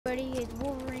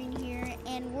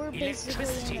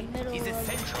basically in the middle of the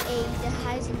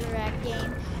Heisenberg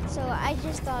game, so I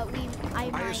just thought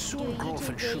I might do a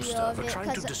YouTube video of it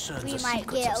because we might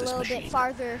get a little bit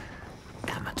farther.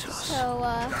 Amateurs. So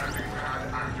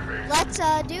let's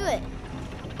do it.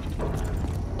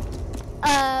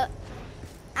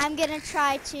 I'm gonna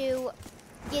try to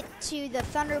get to the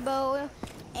Thunderbow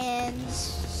and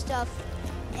stuff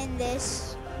in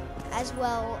this, as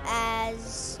well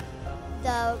as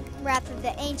the Wrath of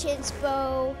the Ancients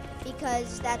bow,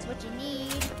 because that's what you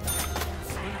need.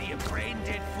 Only a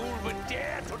brain-dead fool would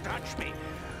dare to touch me.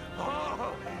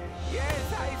 Oh,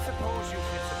 yes, I suppose you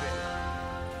fit the bill.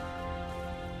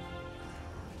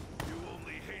 You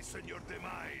only hasten your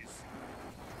demise.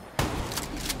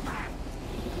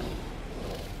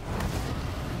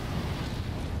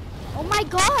 Oh my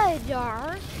God,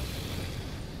 Dark!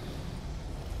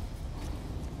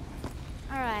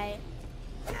 Alright.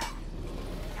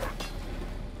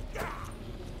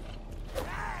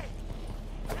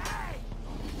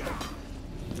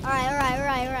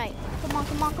 Alright. Come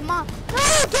on.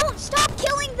 No, don't stop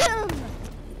killing them!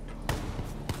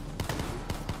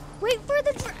 Wait for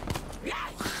the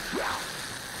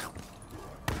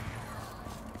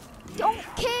don't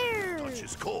care! Touch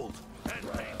is cold. Come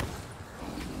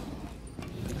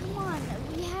on,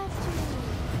 we have to.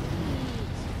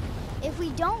 Please. If we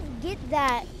don't get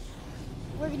that,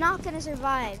 we're not gonna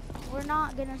survive.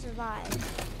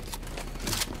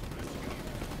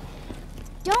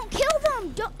 Don't kill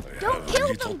them! Don't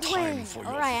kill them, Gwen!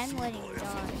 Alright, I'm letting you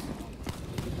die.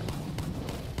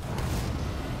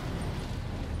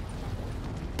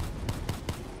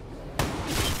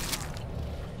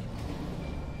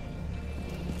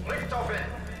 Lichtofen!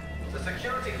 The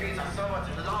security feeds are somewhat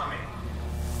alarming.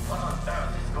 What on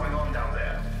earth is going on down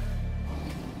there?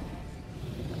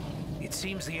 It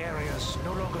seems the area's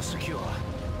no longer secure.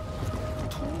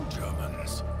 2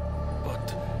 Germans.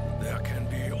 But there can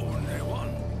be only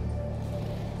one.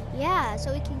 Yeah,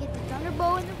 so we can get the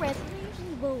Thunderbow and the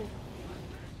Refusion Bow.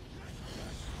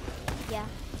 Yeah.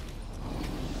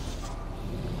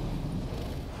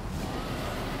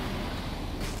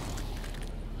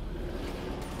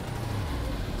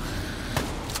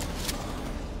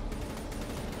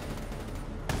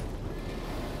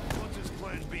 What is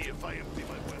plan B if I empty my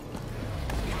weapon?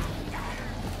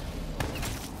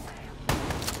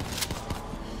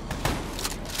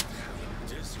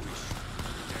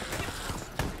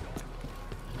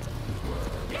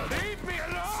 Leave me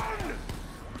alone!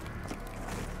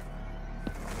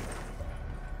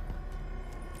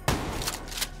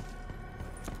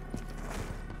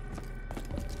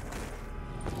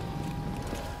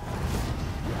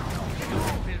 You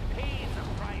will pay the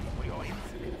price for your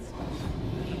insolence.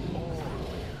 We all will.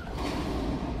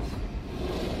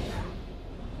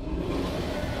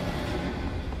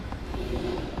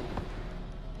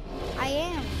 I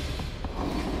am.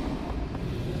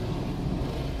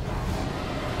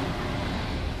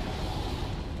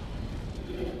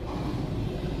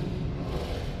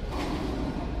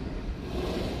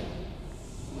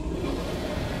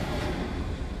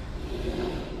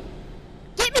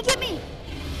 Get me!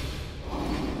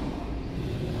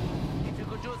 If you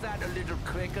could do that a little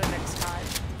quicker next time.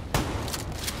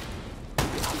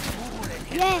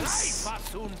 Yes!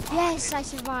 Yes, I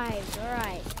survived.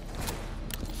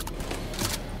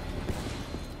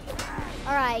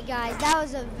 Alright, guys, that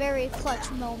was a very clutch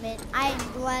moment. I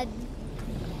am glad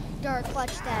Dark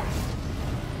clutched that.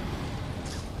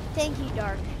 Thank you,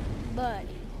 Dark. But,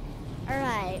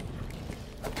 alright.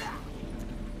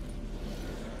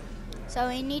 So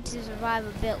we need to survive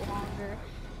a bit longer,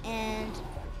 and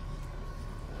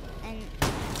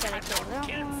gotta kill that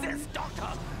one. This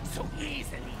doctor so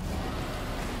easily.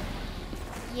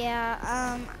 Yeah,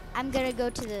 I'm gonna go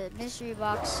to the mystery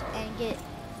box and get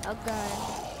a gun.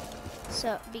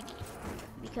 So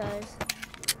because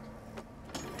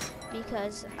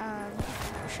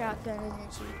shotgun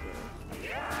isn't too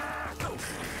good.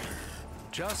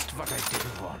 Just what I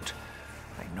didn't want.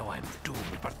 I know I'm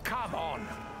doomed, but come on!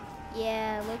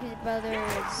 Yeah, look at the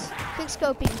brothers.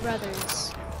 Quickscoping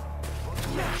brothers.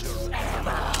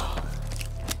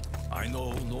 I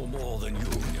know no more than you,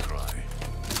 Nikolai.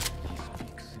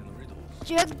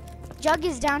 Jug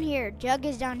is down here.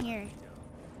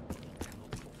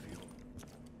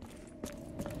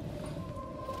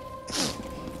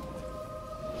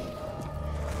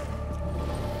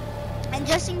 And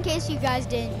just in case you guys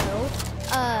didn't know,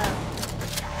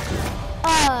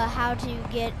 how to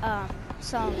get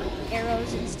some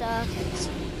arrows and stuff and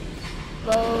some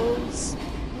bows,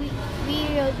 we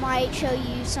might show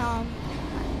you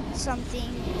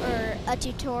something or a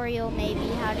tutorial maybe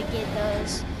how to get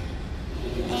those.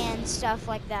 and stuff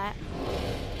like that.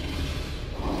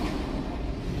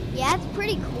 Yeah, it's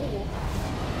pretty cool.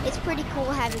 It's pretty cool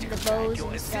having the bows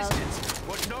Your and stuff. assistance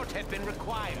would not have been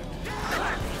required.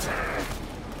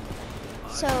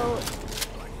 So,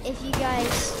 if you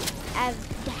guys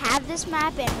have this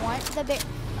map and want the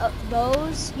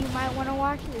bows, you might want to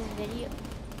watch this video,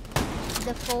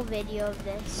 the full video of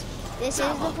this. This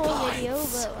is the full video,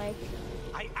 but like,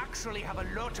 I actually have a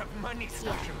lot of money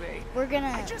stashed away. we're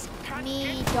gonna,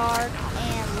 me, Dark,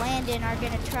 and Landon are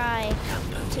gonna try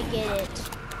to get it.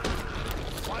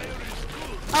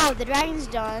 Oh, the dragon's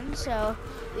done, so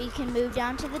we can move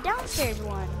down to the downstairs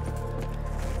one.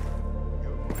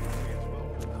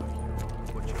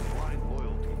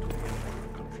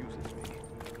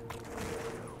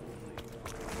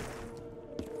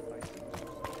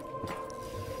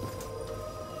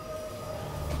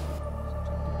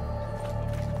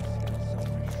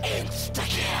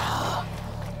 Insta-kill!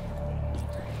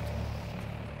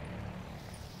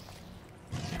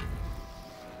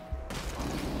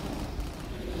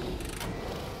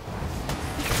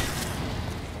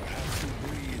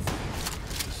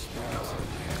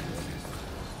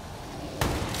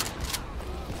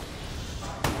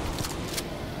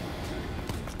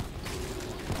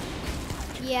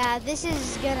 Yeah, this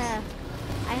is gonna,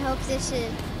 I hope this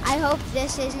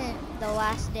isn't the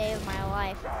last day of my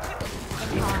life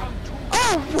in COD.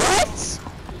 Oh, what?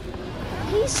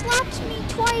 He slapped me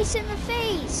twice in the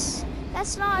face.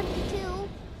 That's not a kill.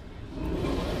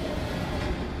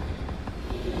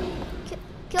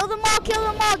 Kill them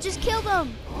all, just kill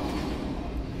them.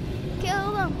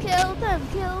 Kill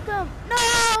them. No!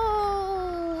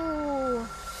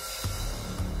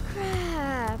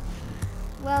 Crap.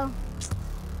 Well,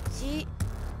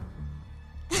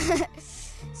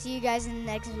 see you guys in the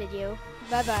next video.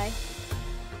 Bye-bye.